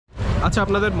আচ্ছা,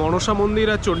 আপনাদের মনসা মন্দির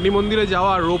আর চণ্ডী মন্দিরে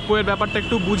যাওয়া রোপওয়ের ব্যাপারটা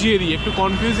একটু বুঝিয়ে দিই, একটু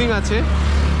কনফিউজিং আছে,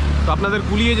 তো আপনাদের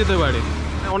গুলিয়ে যেতে পারে।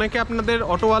 অনেকে আপনাদের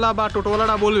অটোওয়ালা বা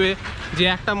টোটোওয়ালারা বলবে যে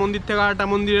একটা মন্দির থেকে আরেকটা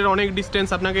মন্দিরের অনেক ডিস্টেন্স,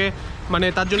 আপনাকে মানে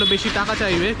তার জন্য বেশি টাকা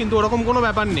চাইবে, কিন্তু ওরকম কোনো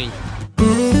ব্যাপার নেই।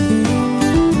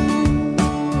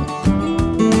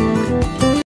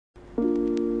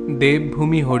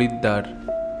 দেবভূমি হরিদ্বার।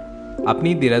 আপনি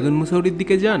দেরাদুন মুসৌরির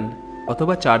দিকে যান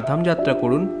অথবা চারধাম যাত্রা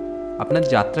করুন, আপনার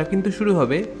যাত্রা কিন্তু শুরু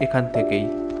হবে এখান থেকেই।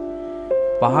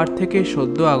 পাহাড় থেকে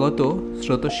সদ্য আগত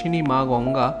স্রোতস্বিনী মা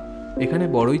গঙ্গা এখানে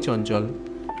বড়ই চঞ্চল,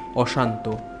 অশান্ত।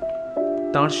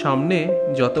 তাঁর সামনে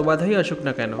যত বাধাই আসুক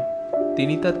না কেন,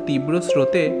 তিনি তার তীব্র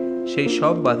স্রোতে সেই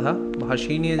সব বাধা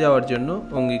ভাসিয়ে নিয়ে যাওয়ার জন্য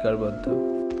অঙ্গীকারবদ্ধ।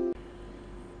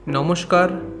 নমস্কার,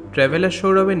 ট্রাভেলার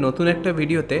সৌরভের নতুন একটা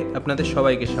ভিডিওতে আপনাদের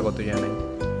সবাইকে স্বাগত জানাই।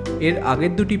 এর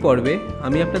আগের দুটি পর্বে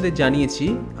আমি আপনাদের জানিয়েছি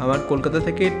আমার কলকাতা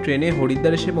থেকে ট্রেনে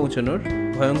হরিদ্বার এসে পৌঁছানোর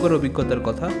ভয়ঙ্কর অভিজ্ঞতার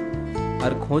কথা,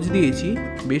 আর খোঁজ দিয়েছি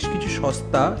বেশ কিছু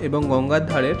সস্তা এবং গঙ্গার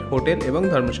ধারের হোটেল এবং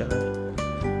ধর্মশালার।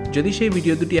 যদি সেই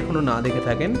ভিডিও দুটি এখনও না দেখে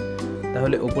থাকেন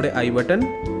তাহলে ওপরে আই বাটন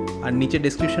আর নিচে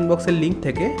ডেসক্রিপশন বক্সের লিঙ্ক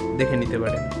থেকে দেখে নিতে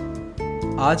পারেন।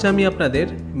 আজ আমি আপনাদের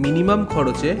মিনিমাম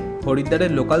খরচে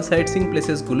হরিদ্বারের লোকাল সাইটসিং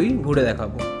প্লেসেসগুলি ঘুরে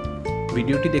দেখাবো।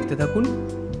 ভিডিওটি দেখতে থাকুন।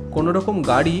 কোনো রকম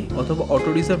গাড়ি অথবা অটো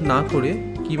রিজার্ভ না করে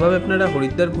কিভাবে আপনারা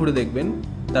হরিদ্বার ঘুরে দেখবেন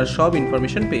তার সব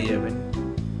ইনফরমেশন পেয়ে যাবেন।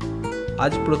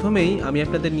 আজ প্রথমেই আমি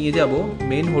আপনাদের নিয়ে যাব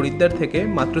মেন হরিদ্বার থেকে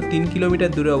মাত্র 3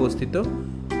 কিলোমিটার দূরে অবস্থিত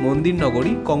মন্দির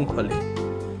নগরী কঙ্খলে,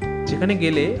 যেখানে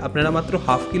গেলে আপনারা মাত্র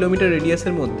 1/2 কিলোমিটার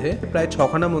রেডিয়াসের মধ্যে প্রায়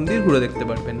 6খানা মন্দির ঘুরে দেখতে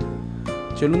পারবেন।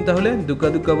 চলুন তাহলে দুগ্গা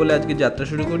দুগ্গা বলে আজকে যাত্রা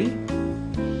শুরু করি।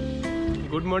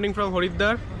 Good morning from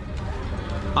Haridwar.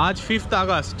 আজ 5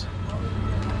 আগস্ট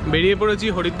বেরিয়ে পড়েছি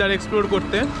হরিদ্বার এক্সপ্লোর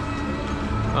করতে।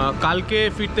 কালকে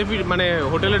মানে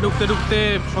হোটেলে ঢুকতে ঢুকতে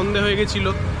সন্ধে হয়ে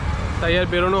গেছিলো, তাই আর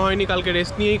বেরোনো হয়নি। কালকে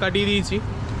রেস্ট নিয়েই কাটিয়ে দিয়েছি।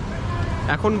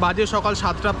 এখন বাজে সকাল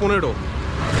 7:15,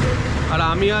 আর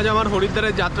আমি আজ আমার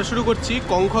হরিদ্বারের যাত্রা শুরু করছি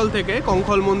কঙ্খল থেকে,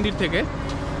 কঙ্খল মন্দির থেকে।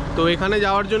 তো এখানে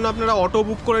যাওয়ার জন্য আপনারা অটো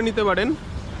বুক করে নিতে পারেন।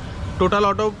 টোটাল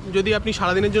অটো যদি আপনি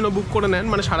সারাদিনের জন্য বুক করে নেন,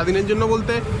 মানে সারাদিনের জন্য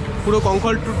বলতে পুরো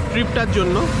কঙ্খল ট্রিপটার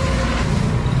জন্য,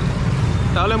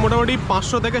 তাহলে মোটামুটি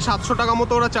 500 থেকে 700 টাকা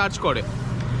মতো ওরা চার্জ করে।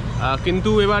 কিন্তু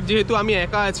এবার যেহেতু আমি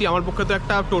একা আছি, আমার পক্ষে তো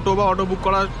একটা টোটো বা অটো বুক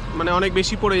করা মানে অনেক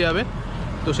বেশি পড়ে যাবে।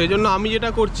 তো সেই জন্য আমি যেটা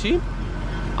করছি,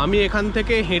 আমি এখান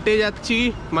থেকে হেঁটে যাচ্ছি,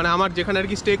 মানে আমার যেখানে আর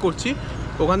কি স্টে করছি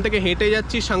ওখান থেকে হেঁটে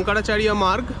যাচ্ছি শঙ্করাচার্য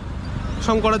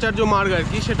মার্গ আর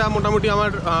কি। সেটা মোটামুটি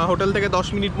আমার হোটেল থেকে 10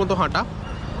 মিনিট মতো হাঁটা।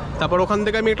 তারপর ওখান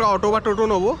থেকে আমি একটা অটো বা টোটো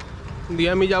নেবো,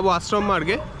 দিয়ে আমি যাব আশ্রম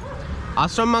মার্গে।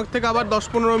 আশ্রম মার্গ থেকে আবার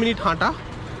 10-15 মিনিট হাঁটা,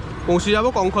 পৌঁছে যাব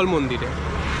কঙ্খল মন্দিরে।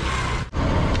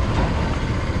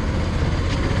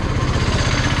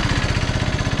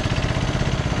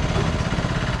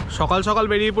 সকাল সকাল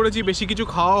বেরিয়ে পড়েছি, বেশি কিছু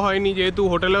খাওয়া হয়নি, যেহেতু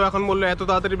হোটেলেও এখন বললো এত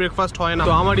তাড়াতাড়ি ব্রেকফাস্ট হয় না।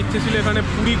 তো আমার ইচ্ছে ছিল এখানে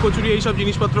পুরি কচুরি এইসব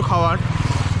জিনিসপত্র খাওয়ার,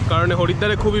 কারণ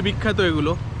হরিদ্বারে খুবই বিখ্যাত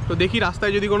এগুলো। তো দেখি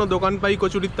রাস্তায় যদি কোনো দোকান পাই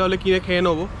কচুরির তাহলে কিনে খেয়ে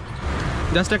নেবো।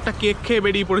 জাস্ট একটা কেক খেয়ে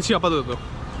বেরিয়ে পড়েছি আপাতত।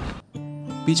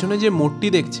 পিছনে যে মোড়টি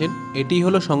দেখছেন এটি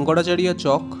হলো শঙ্করাচার্য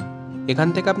চক। এখান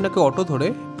থেকে আপনাকে অটো ধরে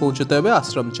পৌঁছতে হবে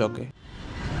আশ্রম চকে।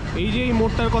 এই যে এই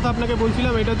মোড়টার কথা আপনাকে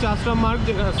বলছিলাম, এটা হচ্ছে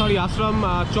আশ্রম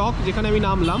চক, যেখানে আমি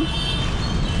নামলাম।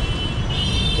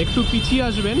 একটু পিছিয়ে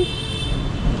আসবেন,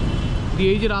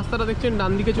 দিয়ে এই যে রাস্তাটা দেখছেন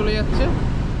ডান দিকে চলে যাচ্ছে,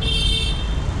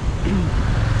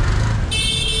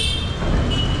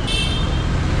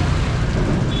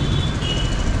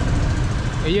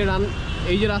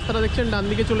 এই যে রাস্তাটা দেখছেন ডান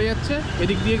দিকে চলে যাচ্ছে,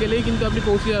 এদিক দিয়ে গেলেই কিন্তু আপনি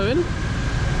পৌঁছে যাবেন।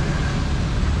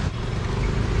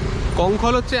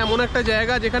 কঙ্খল হচ্ছে এমন একটা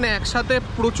জায়গা যেখানে একসাথে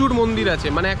প্রচুর মন্দির আছে,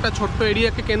 মানে একটা ছোট্ট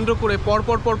এরিয়াকে কেন্দ্র করে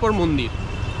পরপর মন্দির।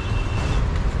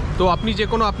 তো আপনি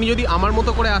যদি আমার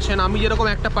মতো করে আসেন, আমি যেরকম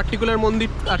একটা পার্টিকুলার মন্দির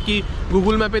আর কি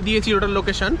গুগল ম্যাপে দিয়েছি ওটার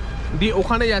লোকেশন দিয়ে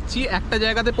ওখানে যাচ্ছি, একটা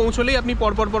জায়গাতে পৌঁছলেই আপনি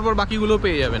পরপর বাকিগুলো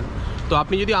পেয়ে যাবেন। তো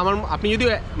আপনি যদি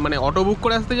মানে অটো বুক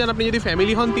করে আসতে চান, আপনি যদি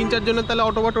ফ্যামিলি হন 3-4 জনের, তাহলে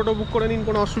অটো বা টোটো বুক করে নিন,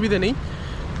 কোনো অসুবিধে নেই।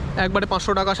 একবারে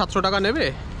 500 টাকা 700 টাকা নেবে,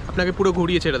 আপনাকে পুরো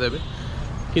ঘুরিয়ে ছেড়ে দেবে।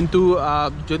 কিন্তু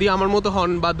যদি আমার মতো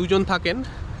হন বা 2 জন থাকেন,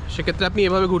 সেক্ষেত্রে আপনি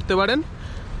এভাবে ঘুরতে পারেন।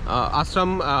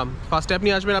 ফার্স্টে আপনি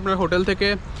আসবেন আপনার হোটেল থেকে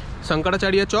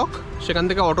শঙ্করাচার্য চক, সেখান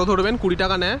থেকে অটো ধরবেন, 20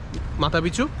 টাকা নেয় মাথা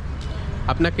পিছু।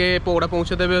 আপনাকে ওরা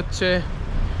পৌঁছে দেবে হচ্ছে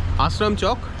আশ্রম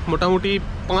চক, মোটামুটি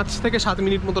 5 থেকে 7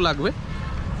 মিনিট মতো লাগবে।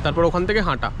 তারপর ওখান থেকে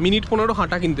হাঁটা, মিনিট 15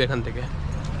 হাঁটা, কিন্তু এখান থেকে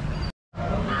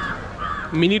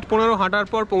মিনিট 15 হাঁটার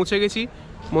পর পৌঁছে গেছি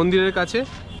মন্দিরের কাছে।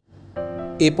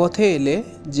 এ পথে এলে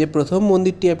যে প্রথম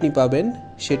মন্দিরটি আপনি পাবেন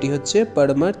সেটি হচ্ছে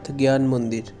পরমার্থ জ্ঞান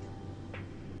মন্দির।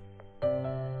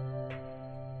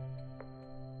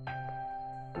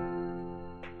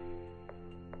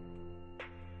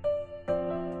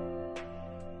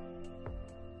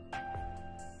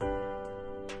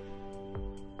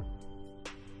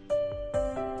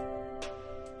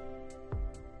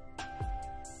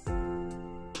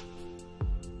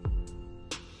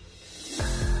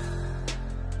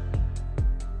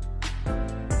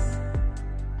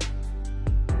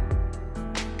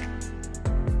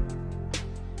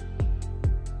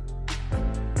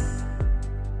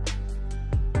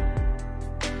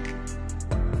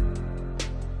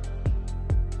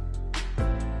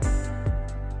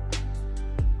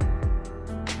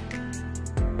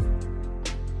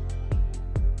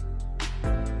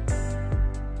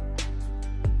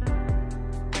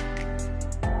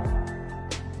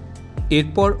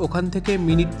 এরপর ওখান থেকে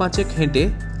মিনিট 5 হেঁটে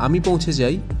আমি পৌঁছে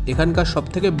যাই এখানকার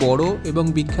সবথেকে বড় এবং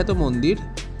বিখ্যাত মন্দির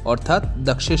অর্থাৎ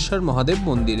দক্ষেশ্বর মহাদেব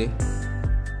মন্দিরে।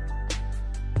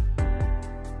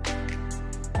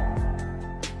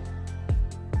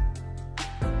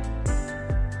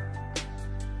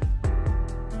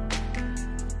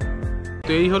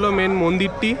 তো এই হলো মেন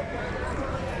মন্দিরটি।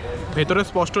 ভেতরে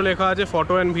স্পষ্ট লেখা আছে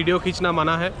ফটো অ্যান্ড ভিডিও খিচনা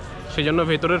মানা হয়, সেজন্য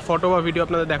ভেতরের ফটো বা ভিডিও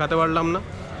আপনাদের দেখাতে পারলাম না।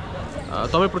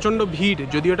 তবে প্রচণ্ড ভিড়,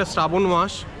 যদিও এটা শ্রাবণ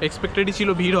মাস, এক্সপেক্টেডই ছিল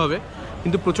ভিড় হবে,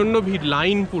 কিন্তু প্রচণ্ড ভিড়,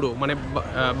 লাইন পুরো, মানে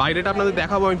বাইরেটা আপনাদের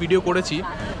দেখাবো, আমি ভিডিও করেছি,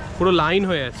 পুরো লাইন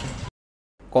হয়ে আছে।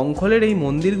 কঙ্খলের এই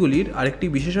মন্দিরগুলির আরেকটি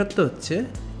বিশেষত্ব হচ্ছে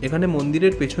এখানে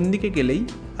মন্দিরের পেছন দিকে গেলেই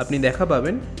আপনি দেখা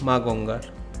পাবেন মা গঙ্গার।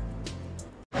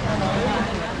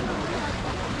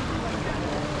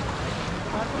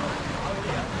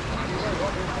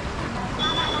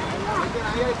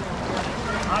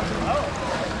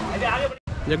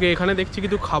 যাকে এখানে দেখছি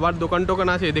কিন্তু খাবার দোকান টোকান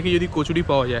আছে, দেখি যদি কচুরি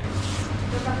পাওয়া যায়।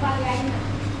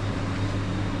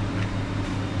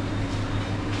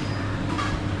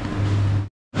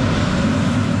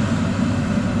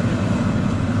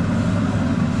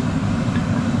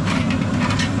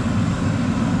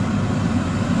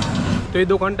 তো এই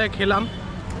দোকানটায় খেলাম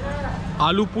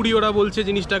আলু পুরি, ওরা বলছে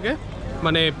জিনিসটাকে,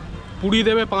 মানে পুরি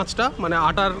দেবে 5টা, মানে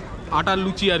আটার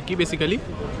লুচি আর কি বেসিক্যালি।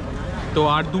 তো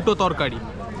আর 2টো তরকারি,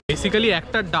 বেসিক্যালি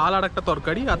একটা ডাল আর একটা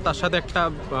তরকারি, আর তার সাথে একটা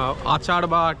আচার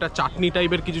বা একটা চাটনি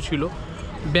টাইপের কিছু ছিল।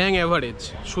 ব্যাং অ্যাভারেজ,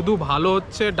 শুধু ভালো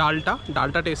হচ্ছে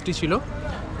ডালটা টেস্টি ছিল,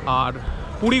 আর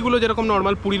পুরিগুলো যেরকম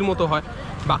নর্মাল পুরির মতো হয়।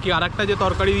 বাকি আর একটা যে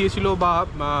তরকারি দিয়েছিল বা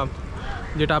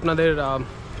যেটা আপনাদের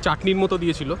চাটনির মতো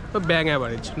দিয়েছিল, তো ব্যাং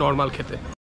অ্যাভারেজ, নর্মাল খেতে।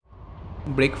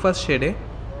 ব্রেকফাস্ট সেরে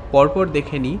পরপর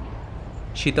দেখে নিই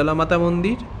শীতলা মাতা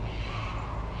মন্দির,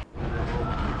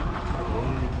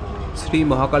 শ্রী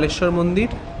মহাকালেশ্বর মন্দির,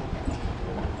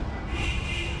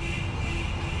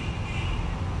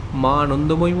 মা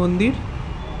আনন্দময়ী মন্দির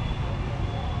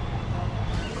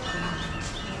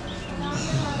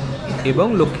এবং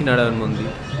লক্ষ্মীনারায়ণ মন্দির।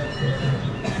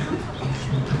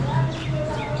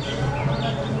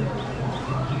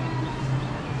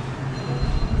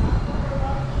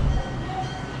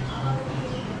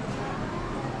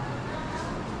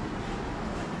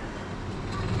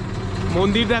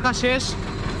 মন্দির দেখা শেষ।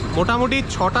 মোটামুটি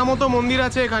 6টা মতো মন্দির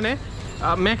আছে এখানে,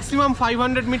 ম্যাক্সিমাম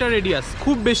 500 মিটার রেডিয়াস,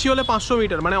 খুব বেশি হলে 500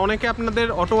 মিটার। মানে অনেকে আপনাদের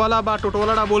অটোওয়ালা বা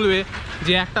টোটোওয়ালারা বলবে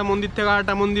যে একটা মন্দির থেকে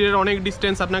আরেকটা মন্দিরের অনেক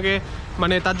ডিস্টেন্স, আপনাকে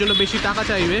মানে তার জন্য বেশি টাকা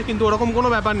চাইবে, কিন্তু ওরকম কোনো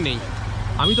ব্যাপার নেই।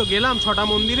 আমি তো গেলাম 6টা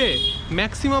মন্দিরে,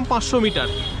 ম্যাক্সিমাম 500 মিটার,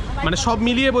 মানে সব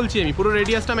মিলিয়ে বলছি আমি, পুরো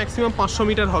রেডিয়াসটা ম্যাক্সিমাম 500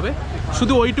 মিটার হবে।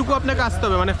 শুধু ওইটুকু আপনাকে আসতে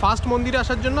হবে, মানে ফার্স্ট মন্দিরে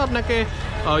আসার জন্য আপনাকে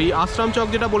ওই আশ্রম চক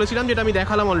যেটা বলেছিলাম, যেটা আমি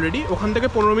দেখালাম অলরেডি, ওখান থেকে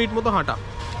 15 মিনিট মতো হাঁটা,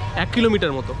 1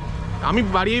 কিলোমিটার মতো। আমি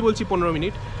বাড়িয়েই বলছি 15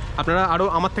 মিনিট, আপনারা আরও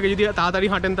আমার থেকে যদি তাড়াতাড়ি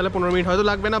হাঁটেন তাহলে 15 মিনিট হয়তো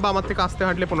লাগবে না, বা আমার থেকে আসতে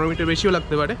হাঁটলে 15 মিনিটের বেশিও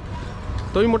লাগতে পারে।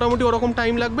 তো ওই মোটামুটি ওরকম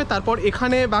টাইম লাগবে। তারপর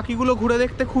এখানে বাকিগুলো ঘুরে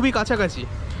দেখতে খুবই কাছাকাছি,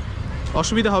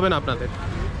 অসুবিধা হবে না আপনাদের।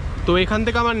 তো এখান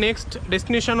থেকে আমার নেক্সট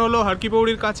ডেস্টিনেশন হলো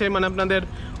হরকিপৌড়ির কাছে, মানে আপনাদের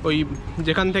ওই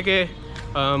যেখান থেকে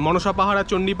মনসা পাহাড় আর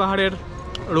চণ্ডী পাহাড়ের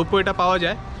রোপওয়েটা পাওয়া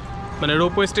যায়, মানে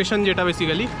রোপওয়ে স্টেশন যেটা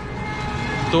বেসিক্যালি।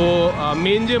 তো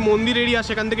মেন যে মন্দির এরিয়া,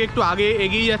 সেখান থেকে একটু আগে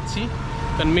এগিয়ে যাচ্ছি,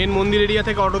 কারণ মেন মন্দির এরিয়া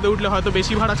থেকে অটোতে উঠলে হয়তো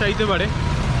বেশি ভাড়া চাইতে পারে।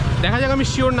 দেখা যাক, আমি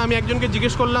শিওর না। আমি একজনকে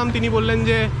জিজ্ঞেস করলাম, তিনি বললেন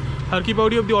যে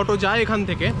হরকিপৌড়ি অবধি অটো যায় এখান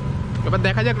থেকে, এবার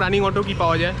দেখা যাক রানিং অটো কি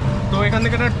পাওয়া যায়। তো এখান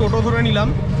থেকে একটা টোটো ধরে নিলাম,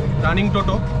 রানিং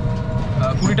টোটো,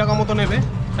 20 টাকা মতো নেবে,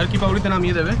 হরকিপৌড়িতে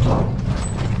নামিয়ে দেবে।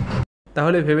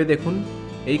 তাহলে ভেবে দেখুন,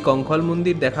 এই কঙ্খল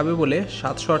মন্দির দেখাবে বলে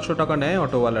 700-800 টাকা নেয়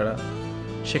অটোওয়ালারা,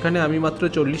 সেখানে আমি মাত্র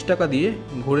 40 টাকা দিয়ে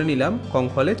ঘুরে নিলাম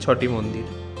কঙ্খলের 6টি মন্দির।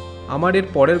 আমার এর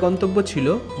পরের গন্তব্য ছিল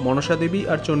মনসা দেবী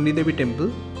আর চণ্ডী দেবী টেম্পল,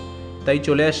 তাই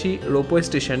চলে আসি রোপওয়ে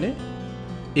স্টেশনে।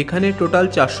 এখানে টোটাল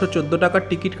 414 টাকার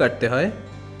টিকিট কাটতে হয়।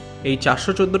 এই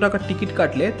 414 টাকার টিকিট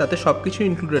কাটলে তাতে সব কিছু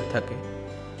ইনক্লুডেড থাকে।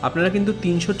 আপনারা কিন্তু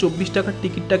 324 টাকার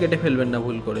টিকিটটা কেটে ফেলবেন না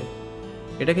ভুল করে,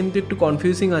 এটা কিন্তু একটু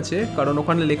কনফিউজিং আছে, কারণ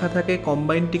ওখানে লেখা থাকে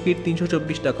কম্বাইন্ড টিকিট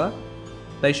 324 টাকা,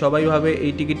 তাই সবাই ভাবে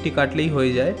এই টিকিটটি কাটলেই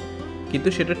হয়ে যায়, কিন্তু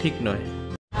সেটা ঠিক নয়।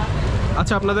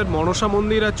 আচ্ছা, আপনাদের মনসা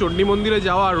মন্দির আর চণ্ডী মন্দিরে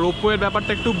যাওয়া রোপওয়ের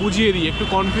ব্যাপারটা একটু বুঝিয়ে দিই, একটু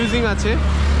কনফিউজিং আছে,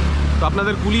 তো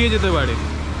আপনাদের গুলিয়ে যেতে পারে।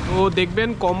 তো দেখবেন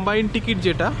কম্বাইন্ড টিকিট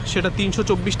যেটা, সেটা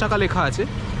 324 টাকা লেখা আছে।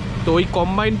 তো ওই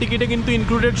কম্বাইন্ড টিকিটে কিন্তু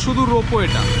ইনক্লুডেড শুধু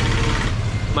রোপওয়েটা,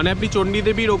 মানে আপনি চণ্ডী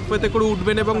দেবী রোপওয়েতে করে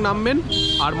উঠবেন এবং নামবেন,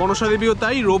 আর মনসা দেবীও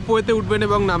তাই, রোপওয়েতে উঠবেন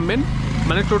এবং নামবেন।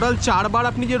 মানে টোটাল 4 বার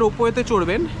আপনি যে রোপওয়েতে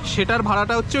চড়বেন, সেটার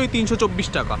ভাড়াটা হচ্ছে ওই 324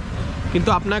 টাকা। কিন্তু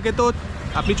আপনাকে তো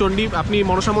আপনি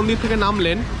মনসা মন্দির থেকে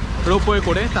নামলেন রোপওয়ে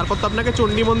করে, তারপর তো আপনাকে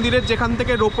চণ্ডী মন্দিরের যেখান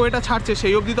থেকে রোপওয়েটা ছাড়ছে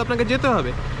সেই অবধি তো আপনাকে যেতে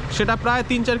হবে, সেটা প্রায়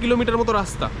 3-4 কিলোমিটার মতো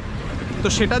রাস্তা। তো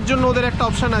সেটার জন্য ওদের একটা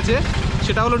অপশান আছে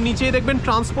সেটা হলো নিচেই দেখবেন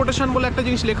ট্রান্সপোর্টেশন বলে একটা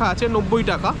জিনিস লেখা আছে 90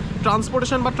 টাকা,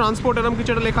 ট্রান্সপোর্টেশন বা ট্রান্সপোর্ট এরকম কিছু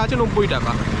একটা লেখা আছে 90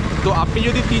 টাকা। তো আপনি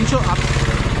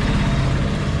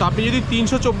যদি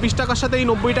 324 টাকার সাথে এই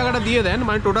 90 টাকাটা দিয়ে দেন,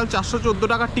 মানে টোটাল 414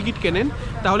 টাকার টিকিট কেনেন,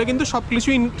 তাহলে কিন্তু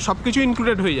সব কিছু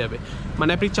ইনক্লুডেড হয়ে যাবে।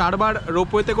 মানে আপনি 4 বার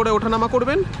রোপওয়েতে করে ওঠানামা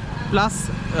করবেন, প্লাস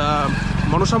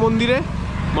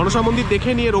মনসা মন্দির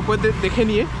দেখে নিয়ে, রোপওয়েতে দেখে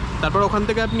নিয়ে, তারপর ওখান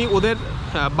থেকে আপনি ওদের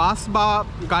বাস বা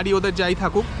গাড়ি ওদের যাই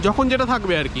থাকুক, যখন যেটা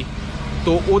থাকবে আর কি,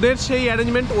 তো ওদের সেই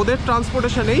অ্যারেঞ্জমেন্ট, ওদের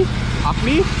ট্রান্সপোর্টেশনেই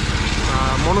আপনি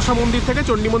মনসা মন্দির থেকে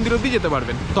চণ্ডী মন্দির অবধি যেতে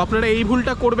পারবেন। তো আপনারা এই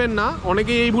ভুলটা করবেন না।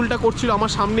 অনেকেই এই ভুলটা করছিল,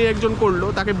 আমার সামনে একজন করলো,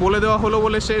 তাকে বলে দেওয়া হলো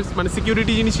বলে, সে মানে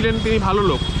সিকিউরিটি যিনি ছিলেন তিনি ভালো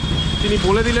লোক, তিনি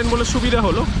বলে দিলেন বলে সুবিধা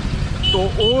হলো। তো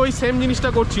ওই সেম জিনিসটা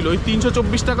করছিল, ওই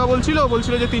 324 টাকা বলছিল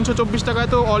যে 324 টাকায়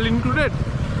তো অল ইনক্লুডেড,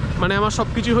 মানে আমার সব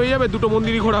কিছু হয়ে যাবে, দুটো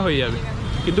মন্দিরই ঘোরা হয়ে যাবে।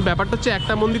 কিন্তু ব্যাপারটা হচ্ছে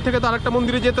একটা মন্দির থেকে তো আরেকটা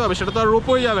মন্দিরে যেতে হবে, সেটা তো আর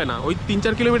রোপওয়ে যাবে না, ওই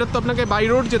 3-4 কিলোমিটার তো আপনাকে বাই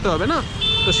রোড যেতে হবে না,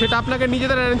 তো সেটা আপনাকে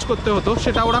নিজেদের অ্যারেঞ্জ করতে হতো,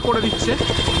 সেটা ওরা করে দিচ্ছে,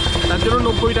 তার জন্য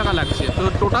 90 টাকা লাগছে। তো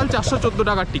টোটাল 414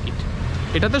 টাকার টিকিট,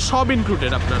 এটাতে সব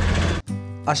ইনক্লুডেড আপনার।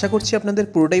 আশা করছি আপনাদের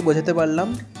পুরোটাই বোঝাতে পারলাম।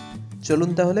 চলুন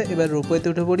তাহলে এবার রোপওয়েতে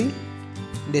উঠে পড়ি।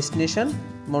 ডেস্টিনেশন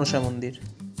মনসা মন্দির।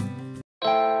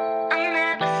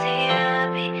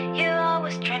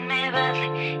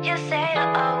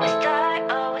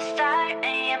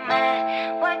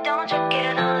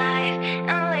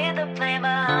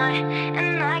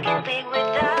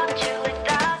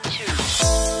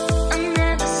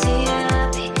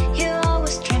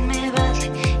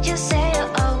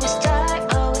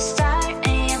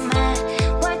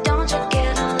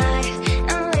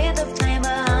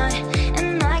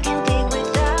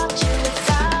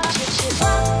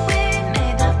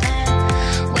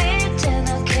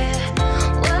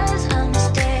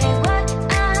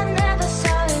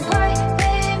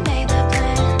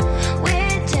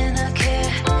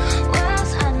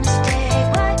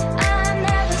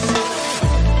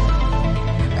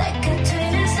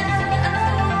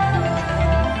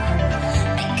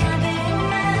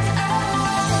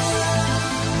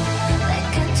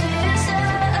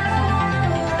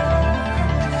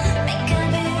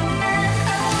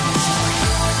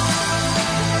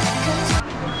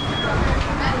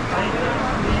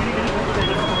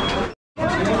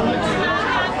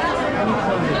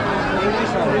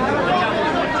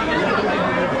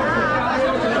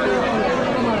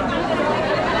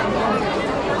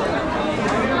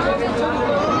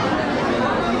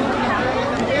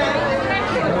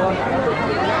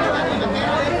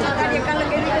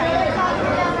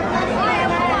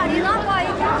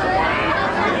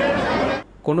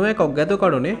 কোনো এক অজ্ঞাত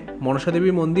কারণে মনসা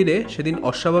দেবী মন্দিরে সেদিন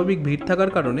অস্বাভাবিক ভিড় থাকার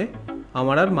কারণে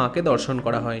আমার আর মাকে দর্শন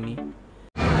করা হয়নি।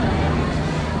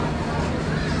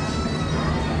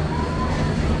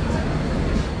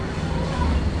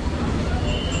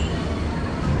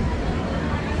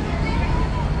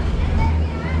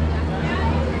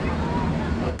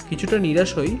 কিছুটা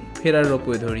নিরাশ হই, ফেরার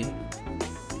রোপওয়ে ধরি।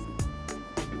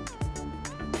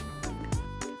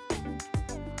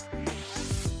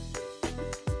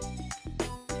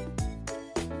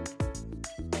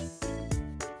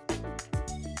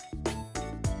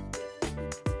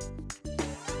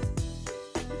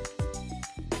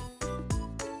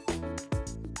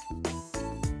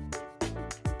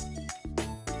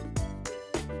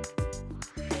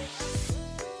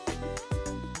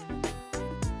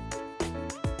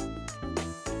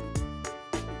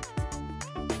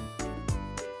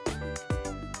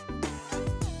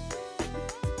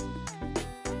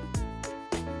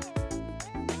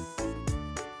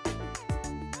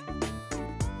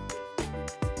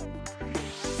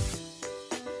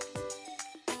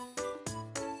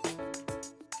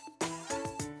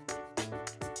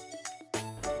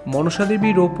 মনসা দেবী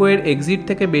রোপওয়ের এক্সিট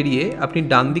থেকে বেরিয়ে আপনি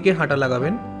ডান দিকে হাঁটা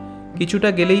লাগাবেন। কিছুটা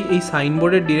গেলেই এই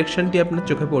সাইনবোর্ডের ডিরেকশনটি আপনার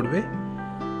চোখে পড়বে।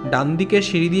 ডান দিকে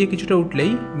সিঁড়ি দিয়ে কিছুটা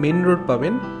উঠলেই মেন রোড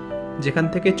পাবেন, যেখান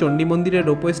থেকে চণ্ডী মন্দিরের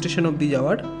রোপওয়ে স্টেশন অবধি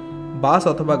যাওয়ার বাস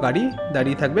অথবা গাড়ি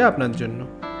দাঁড়িয়ে থাকবে আপনার জন্য।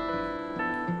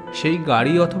 সেই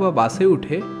গাড়ি অথবা বাসে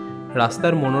উঠে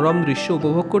রাস্তার মনোরম দৃশ্য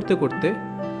উপভোগ করতে করতে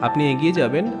আপনি এগিয়ে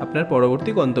যাবেন আপনার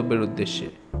পরবর্তী গন্তব্যের উদ্দেশ্যে।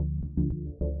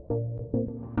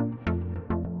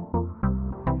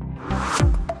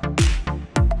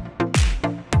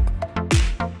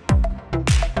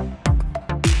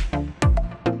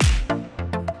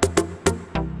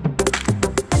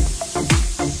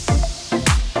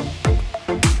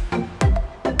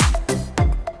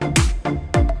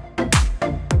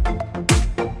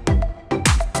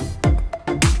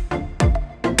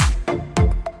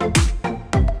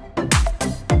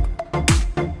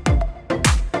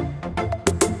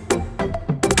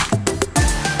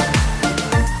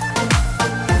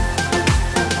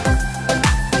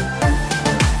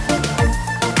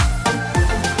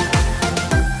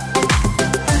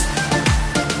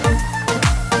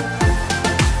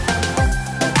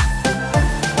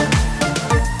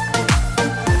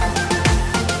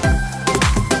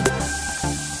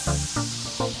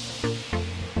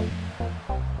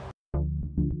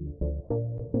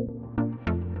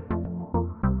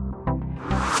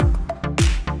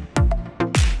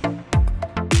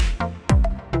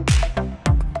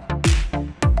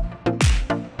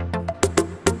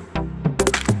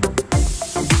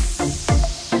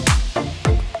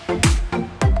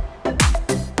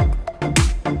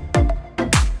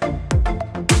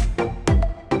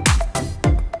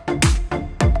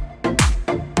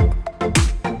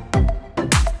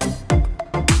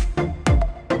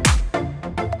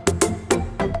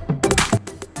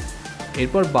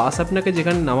 এরপর বাস আপনাকে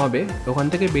যেখানে নামাবে ওখান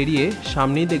থেকে বেরিয়ে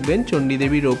সামনেই দেখবেন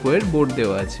চণ্ডীদেবী রোপওয়ের বোর্ড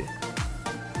দেওয়া আছে।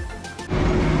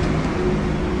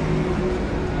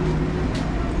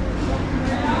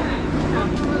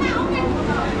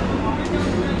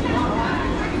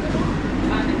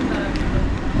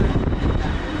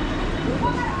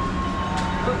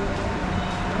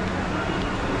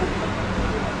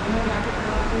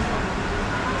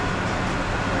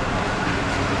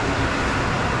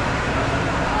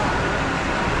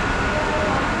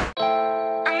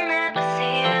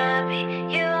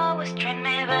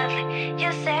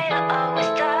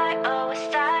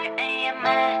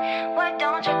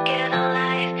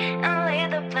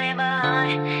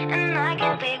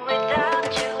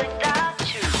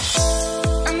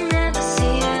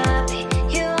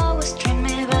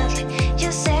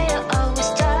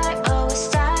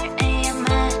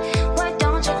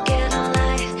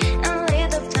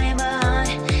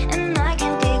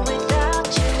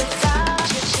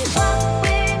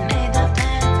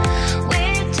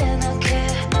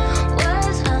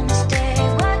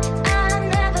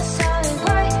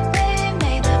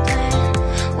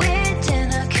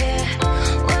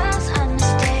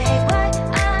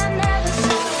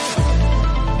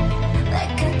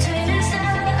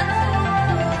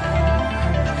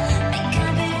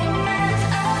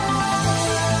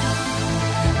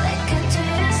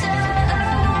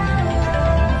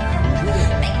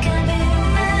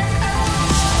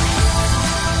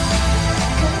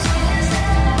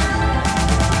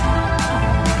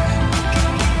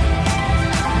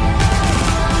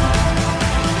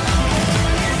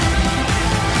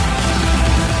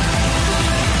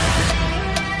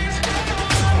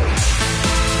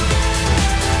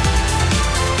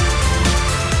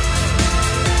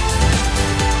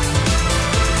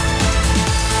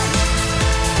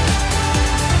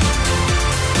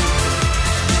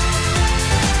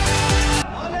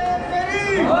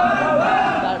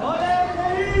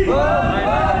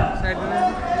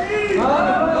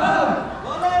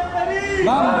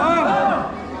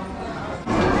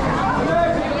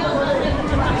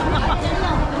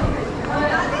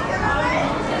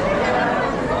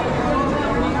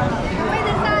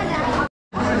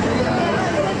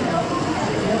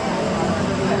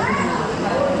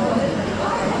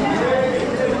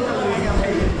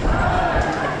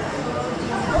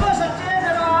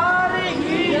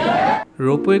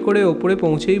 রোপওয়ে করে ওপরে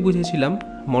পৌঁছেই বুঝেছিলাম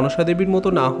মনসা দেবীর মতো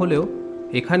না হলেও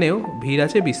এখানেও ভিড়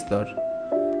আছে বিস্তর,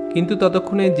 কিন্তু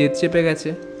ততক্ষণে জেদ চেপে গেছে।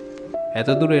 এত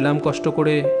দূর এলাম কষ্ট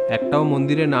করে, একটাও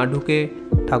মন্দিরে না ঢুকে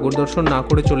ঠাকুর দর্শন না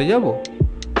করে চলে যাব?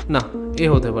 না, এ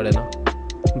হতে পারে না।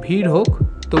 ভিড় হোক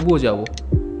তবুও যাব,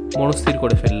 মনস্থির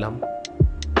করে ফেললাম।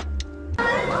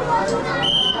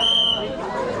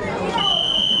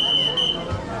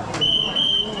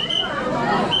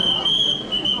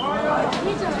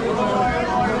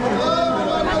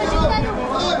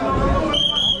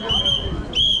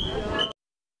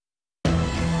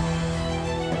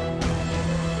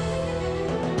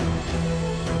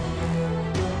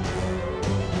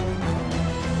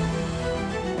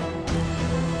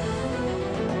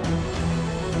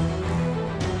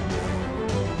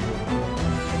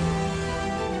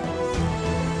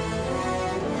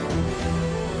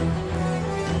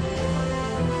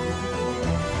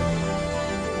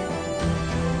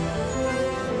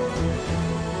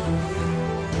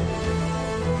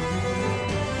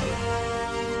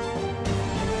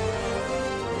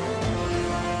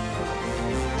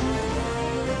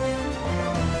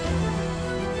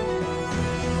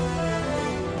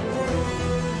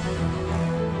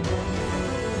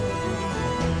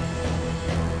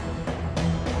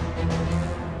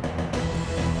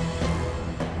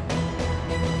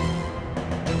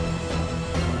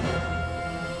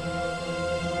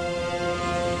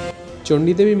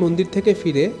 চণ্ডীদেবী মন্দির থেকে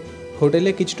ফিরে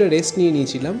হোটেলে কিছুটা রেস্ট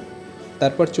নিয়েছিলাম।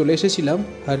 তারপর চলে এসেছিলাম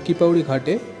হারকি পাউড়ি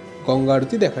ঘাটে গঙ্গা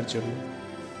আরতি দেখার জন্য।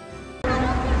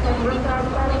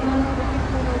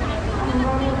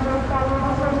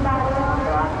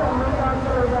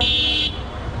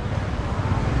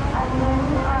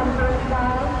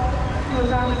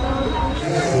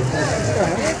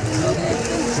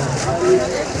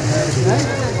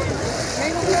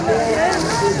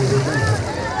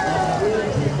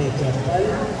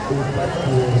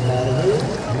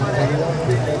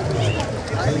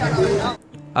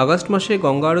 আগস্ট মাসে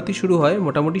গঙ্গা আরতি শুরু হয়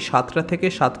মোটামুটি 7টা থেকে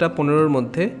 7টা 15-র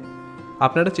মধ্যে।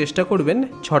 আপনারা চেষ্টা করবেন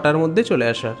 6টার মধ্যে চলে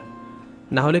আসার,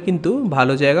 না হলে কিন্তু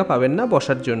ভালো জায়গা পাবেন না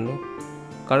বসার জন্য,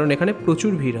 কারণ এখানে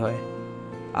প্রচুর ভিড় হয়।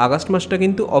 আগস্ট মাসটা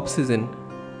কিন্তু অফ সিজন,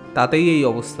 তাতেই এই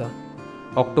অবস্থা।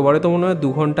 অক্টোবরে তো মনে হয় 2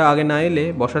 ঘন্টা আগে না এলে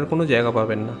বসার কোনো জায়গা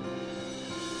পাবেন না।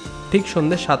 ঠিক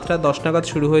সন্ধ্যে 7:10 নাগাদ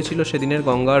শুরু হয়েছিল সেদিনের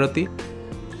গঙ্গা আরতি।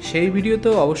 সেই ভিডিও তো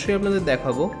অবশ্যই আপনাদের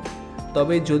দেখাবো,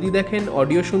 তবে যদি দেখেন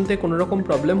অডিও শুনতে কোনো রকম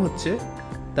প্রবলেম হচ্ছে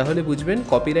তাহলে বুঝবেন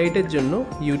কপিরাইটের জন্য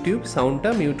ইউটিউব সাউন্ডটা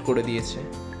মিউট করে দিয়েছে।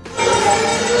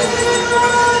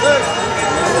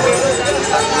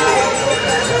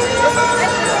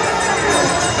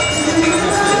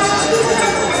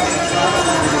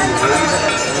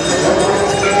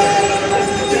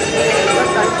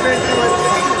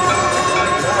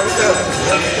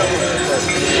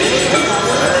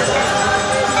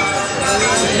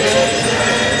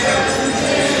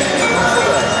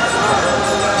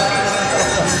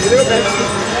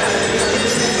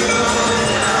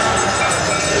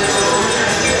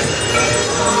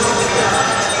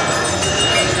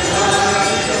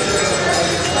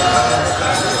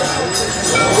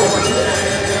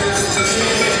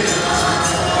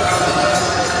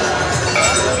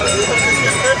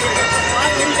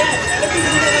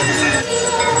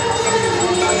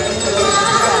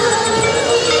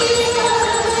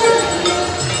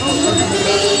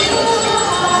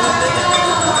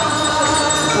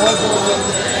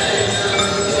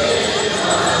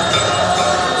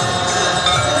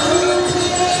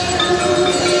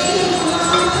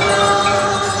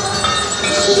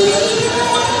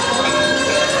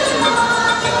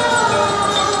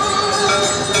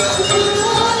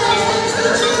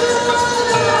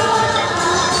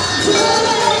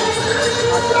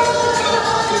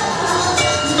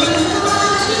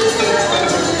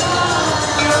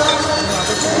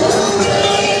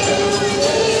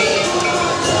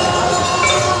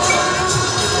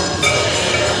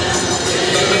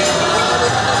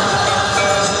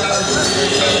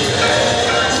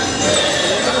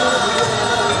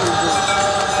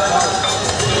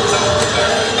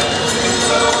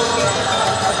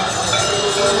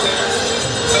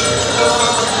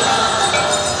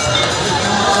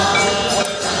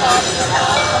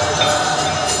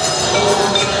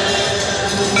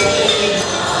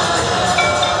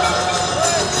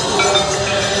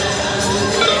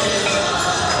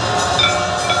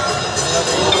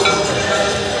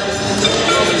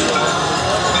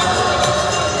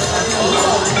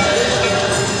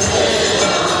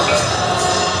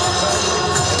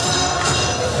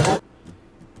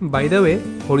 বাই দ্য ওয়ে,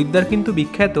 হরিদ্বার কিন্তু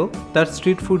বিখ্যাত তার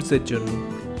স্ট্রিট ফুডসের জন্য।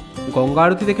 গঙ্গা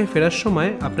আরতি দেখে ফেরার সময়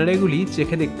আপনারা এগুলি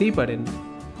চেখে দেখতেই পারেন।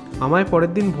 আমায়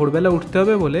পরের দিন ভোরবেলা উঠতে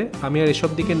হবে বলে আমি আর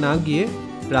এসব দিকে না গিয়ে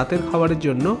রাতের খাবারের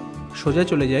জন্য সোজা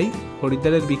চলে যাই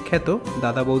হরিদ্বারের বিখ্যাত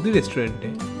দাদা বৌদি রেস্টুরেন্টে।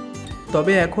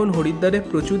 তবে এখন হরিদ্বারে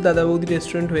প্রচুর দাদা বৌদি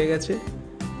রেস্টুরেন্ট হয়ে গেছে,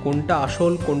 কোনটা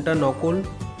আসল কোনটা নকল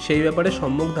সেই ব্যাপারে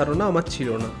সম্যক ধারণা আমার ছিল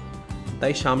না,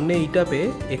 তাই সামনে এইটা পেয়ে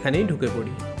এখানেই ঢুকে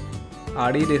পড়ি।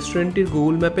 আর এই রেস্টুরেন্টটির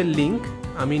গুগল ম্যাপের লিঙ্ক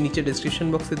আমি নিচে ডেসক্রিপশন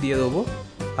বক্সে দিয়ে দেবো,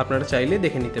 আপনারা চাইলে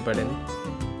দেখে নিতে পারেন।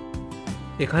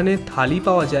 এখানে থালি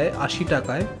পাওয়া যায় 80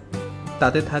 টাকায়,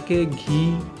 তাতে থাকে ঘি,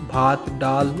 ভাত,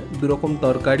 ডাল, দুরকম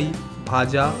তরকারি,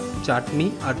 ভাজা, চাটনি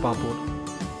আর পাঁপড়।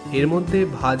 এর মধ্যে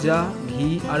ভাজা, ঘি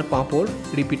আর পাঁপড়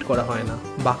রিপিট করা হয় না,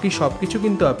 বাকি সব কিছু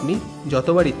কিন্তু আপনি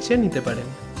যতবার ইচ্ছে নিতে পারেন।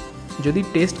 যদি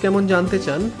টেস্ট কেমন জানতে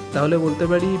চান তাহলে বলতে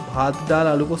পারি ভাত, ডাল,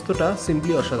 আলু পোস্তটা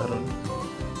সিম্পলি অসাধারণ।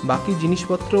 বাকি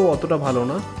জিনিসপত্র অতটা ভালো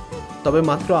না, তবে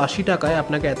মাত্র 80 টাকায়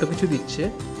আপনাকে এত কিছু দিচ্ছে,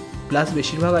 প্লাস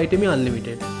বেশিরভাগ আইটেমই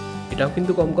আনলিমিটেড, এটাও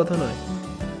কিন্তু কম কথা নয়।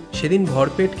 সেদিন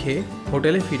ভরপেট খেয়ে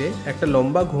হোটেলে ফিরে একটা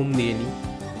লম্বা ঘুম দিয়ে নিই,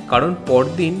 কারণ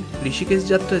পরদিন ঋষিকেশ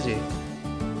যাত্রা যে।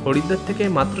 হরিদ্বার থেকে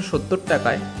মাত্র 70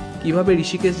 টাকায় কিভাবে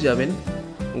ঋষিকেশ যাবেন,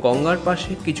 গঙ্গার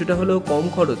পাশে কিছুটা হলেও কম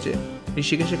খরচে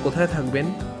ঋষিকেশে কোথায় থাকবেন,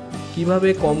 কিভাবে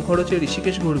কম খরচে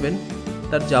ঋষিকেশ ঘুরবেন,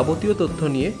 তার যাবতীয় তথ্য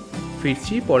নিয়ে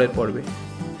ফিরছি পরের পর্বে।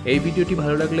 এই ভিডিওটি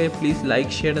ভালো লাগলে please like,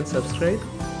 share and subscribe.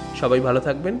 সবাই ভালো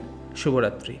থাকবেন,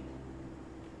 শুভরাত্রি।